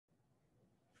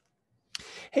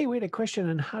Hey, we had a question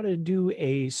on how to do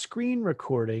a screen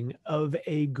recording of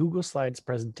a Google Slides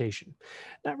presentation.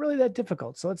 Not really that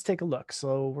difficult, so let's take a look.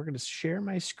 So we're going to share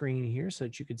my screen here so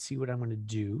that you can see what I'm going to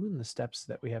do and the steps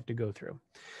that we have to go through.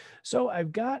 So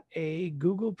I've got a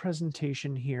Google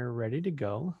presentation here ready to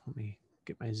go. Let me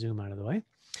get my Zoom out of the way.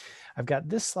 I've got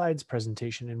this slides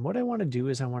presentation, and what I want to do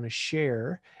is I want to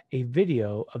share a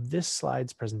video of this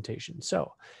slides presentation.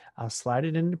 So I'll slide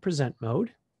it into present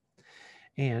mode.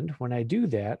 And when I do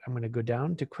that, I'm going to go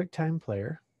down to QuickTime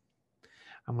Player.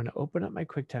 I'm going to open up my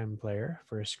QuickTime Player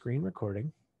for a screen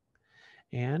recording.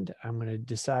 And I'm going to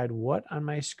decide what on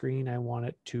my screen I want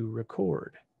it to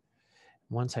record.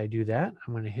 Once I do that,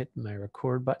 I'm going to hit my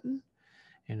record button.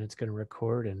 And it's going to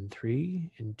record in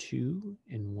 3, in 2,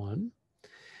 in 1.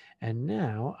 And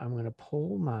now I'm going to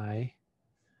pull my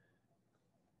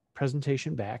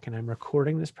presentation back, and I'm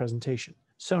recording this presentation.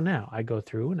 So now I go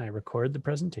through and I record the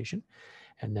presentation,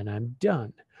 and then I'm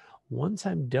done. Once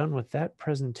I'm done with that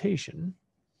presentation,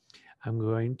 I'm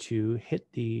going to hit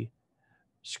the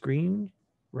screen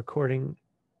recording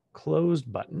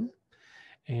closed button,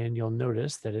 and you'll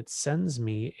notice that it sends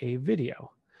me a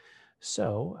video.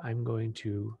 So I'm going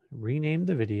to rename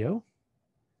the video,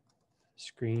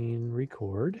 screen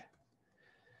record,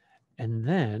 and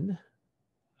then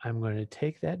I'm going to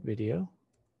take that video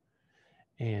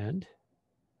and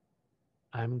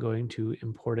I'm going to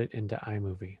import it into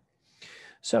iMovie.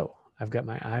 So I've got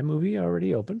my iMovie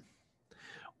already open.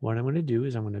 What I'm going to do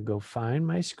is I'm going to go find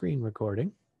my screen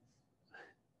recording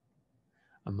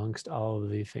amongst all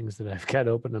of the things that I've got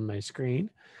open on my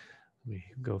screen. Let me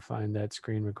go find that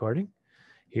screen recording.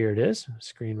 Here it is,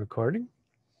 screen recording.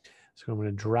 So I'm going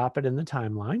to drop it in the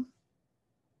timeline.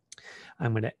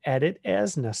 I'm going to edit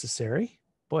as necessary.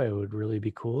 Boy, it would really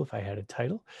be cool if I had a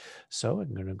title. So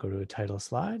I'm going to go to a title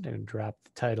slide and drop the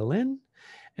title in.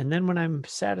 And then when I'm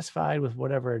satisfied with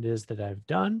whatever it is that I've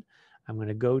done, I'm going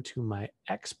to go to my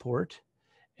export,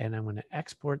 and I'm going to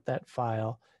export that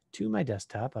file to my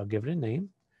desktop. I'll give it a name,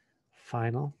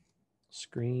 Final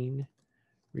Screen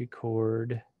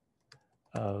Record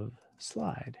of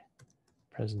Slide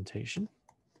Presentation.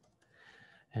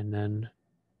 And then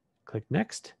click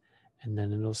Next, and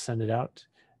then it'll send it out,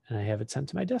 and I have it sent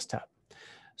to my desktop.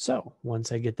 So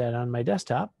once I get that on my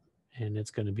desktop, and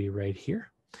it's going to be right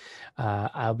here,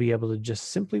 I'll be able to just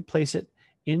simply place it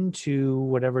into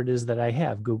whatever it is that I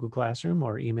have, Google Classroom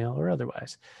or email or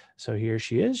otherwise. So here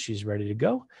she is, she's ready to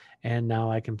go, and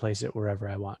now I can place it wherever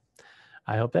I want.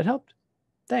 I hope that helped.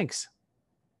 Thanks.